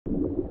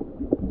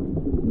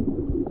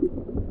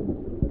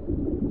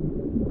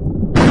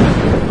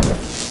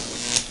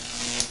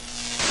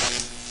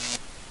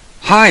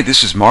Hi,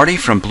 this is Marty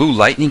from Blue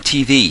Lightning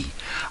TV.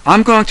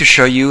 I'm going to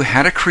show you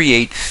how to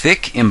create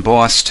thick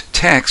embossed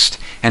text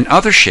and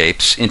other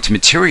shapes into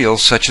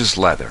materials such as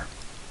leather.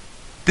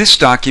 This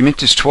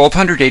document is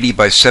 1280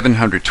 by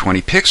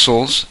 720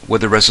 pixels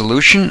with a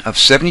resolution of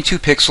 72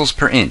 pixels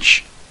per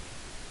inch.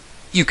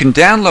 You can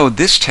download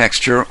this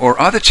texture or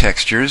other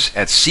textures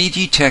at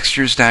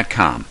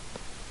cgtextures.com.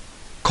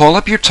 Call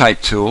up your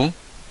type tool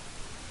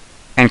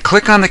and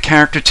click on the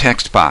character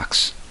text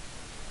box.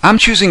 I'm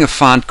choosing a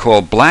font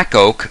called Black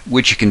Oak,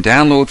 which you can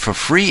download for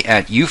free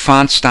at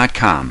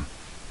ufonts.com.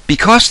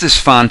 Because this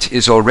font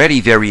is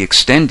already very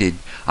extended,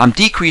 I'm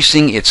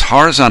decreasing its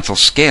horizontal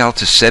scale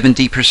to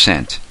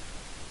 70%.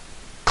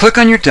 Click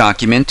on your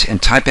document and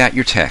type out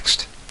your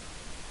text.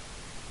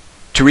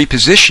 To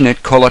reposition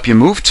it, call up your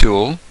Move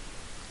tool,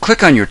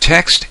 click on your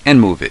text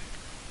and move it.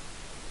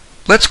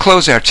 Let's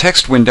close our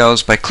text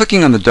windows by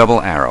clicking on the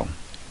double arrow.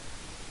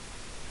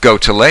 Go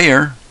to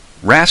Layer,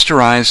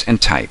 Rasterize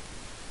and Type.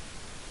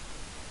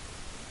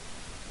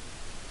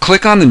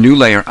 Click on the New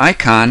Layer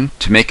icon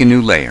to make a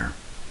new layer.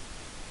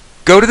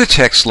 Go to the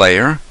text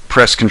layer,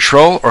 press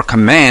Ctrl or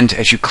Command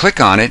as you click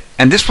on it,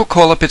 and this will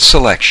call up its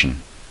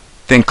selection.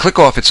 Then click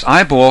off its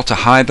eyeball to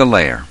hide the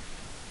layer.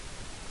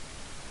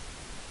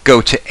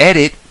 Go to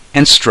Edit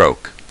and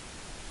Stroke.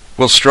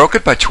 We'll stroke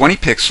it by 20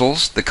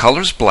 pixels, the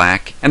color's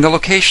black, and the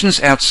location's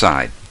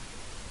outside.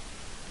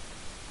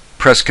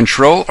 Press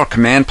Ctrl or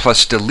Command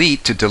plus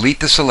Delete to delete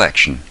the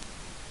selection.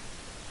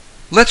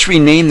 Let's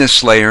rename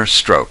this layer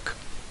Stroke.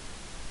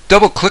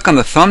 Double-click on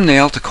the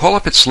thumbnail to call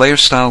up its layer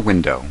style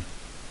window.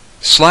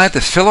 Slide the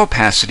fill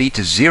opacity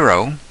to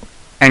 0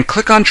 and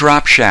click on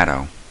Drop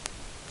Shadow.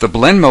 The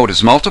blend mode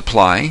is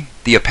Multiply,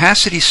 the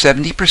opacity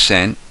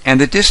 70%, and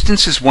the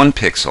distance is 1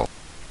 pixel.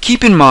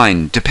 Keep in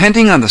mind,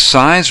 depending on the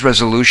size,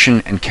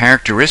 resolution, and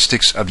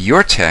characteristics of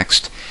your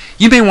text,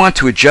 you may want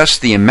to adjust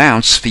the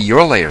amounts for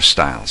your layer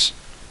styles.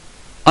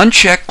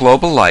 Uncheck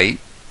Global Light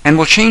and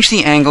we'll change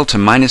the angle to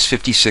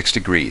 -56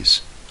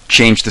 degrees.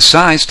 Change the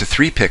size to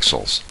 3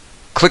 pixels.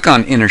 Click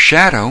on Inner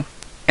Shadow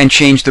and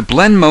change the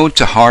blend mode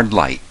to Hard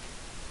Light.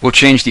 We'll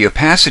change the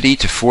opacity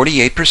to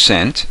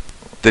 48%,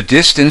 the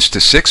distance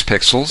to 6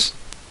 pixels,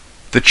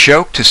 the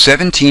choke to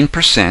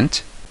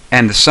 17%,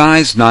 and the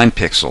size 9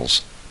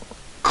 pixels.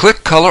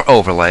 Click Color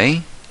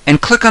Overlay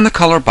and click on the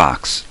color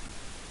box.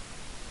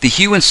 The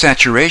hue and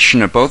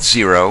saturation are both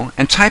 0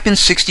 and type in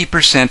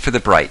 60% for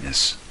the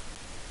brightness.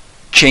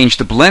 Change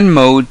the blend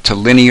mode to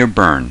Linear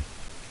Burn.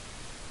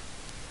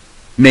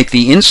 Make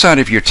the inside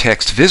of your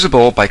text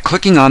visible by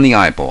clicking on the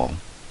eyeball.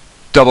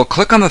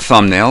 Double-click on the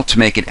thumbnail to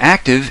make it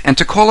active and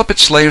to call up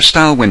its layer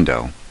style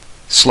window.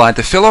 Slide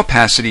the fill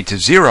opacity to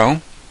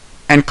 0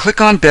 and click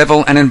on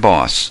Bevel and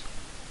Emboss.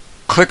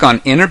 Click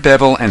on Inner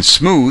Bevel and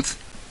Smooth.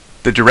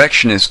 The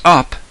direction is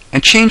up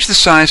and change the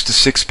size to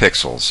 6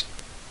 pixels.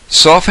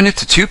 Soften it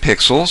to 2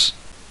 pixels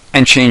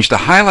and change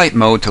the highlight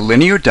mode to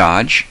Linear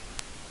Dodge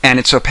and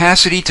its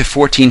opacity to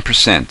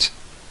 14%.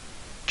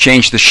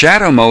 Change the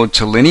shadow mode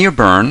to Linear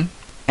Burn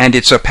and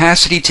its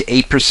opacity to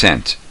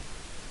 8%.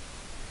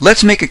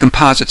 Let's make a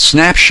composite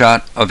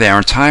snapshot of our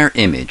entire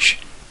image.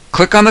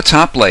 Click on the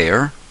top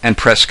layer and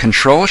press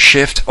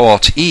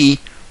Ctrl-Shift-Alt-E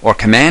or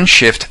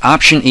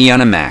Command-Shift-Option-E on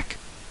a Mac.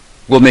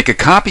 We'll make a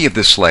copy of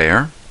this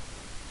layer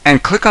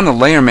and click on the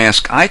Layer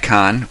Mask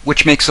icon,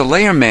 which makes a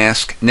layer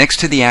mask next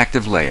to the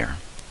active layer.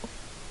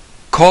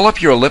 Call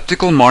up your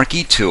elliptical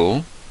marquee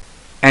tool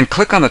and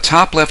click on the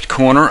top left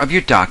corner of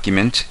your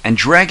document and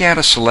drag out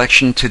a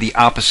selection to the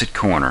opposite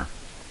corner.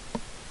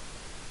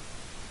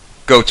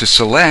 Go to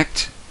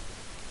Select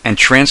and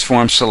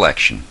Transform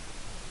Selection.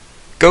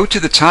 Go to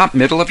the top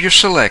middle of your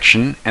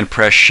selection and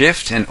press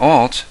Shift and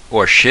Alt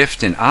or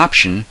Shift and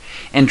Option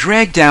and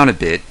drag down a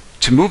bit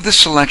to move the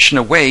selection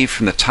away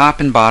from the top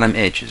and bottom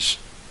edges.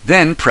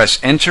 Then press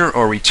Enter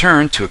or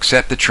Return to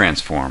accept the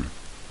transform.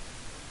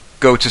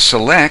 Go to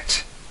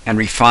Select and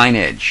Refine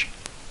Edge.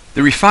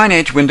 The Refine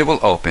Edge window will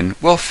open.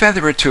 We'll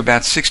feather it to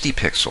about 60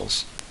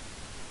 pixels.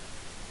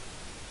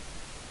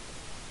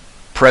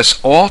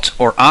 Press Alt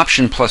or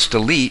Option plus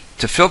Delete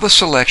to fill the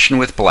selection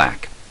with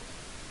black.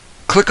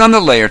 Click on the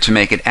layer to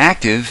make it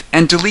active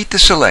and delete the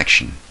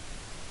selection.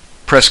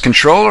 Press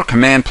Ctrl or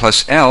Command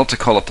plus L to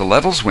call up the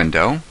Levels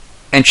window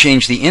and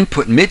change the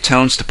input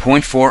midtones to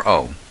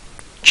 0.40.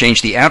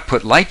 Change the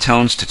output light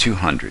tones to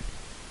 200.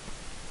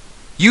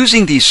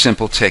 Using these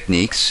simple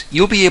techniques,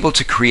 you'll be able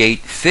to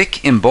create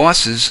thick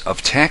embosses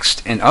of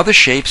text and other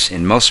shapes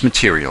in most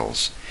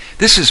materials.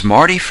 This is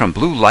Marty from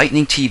Blue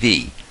Lightning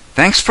TV.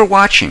 Thanks for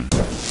watching.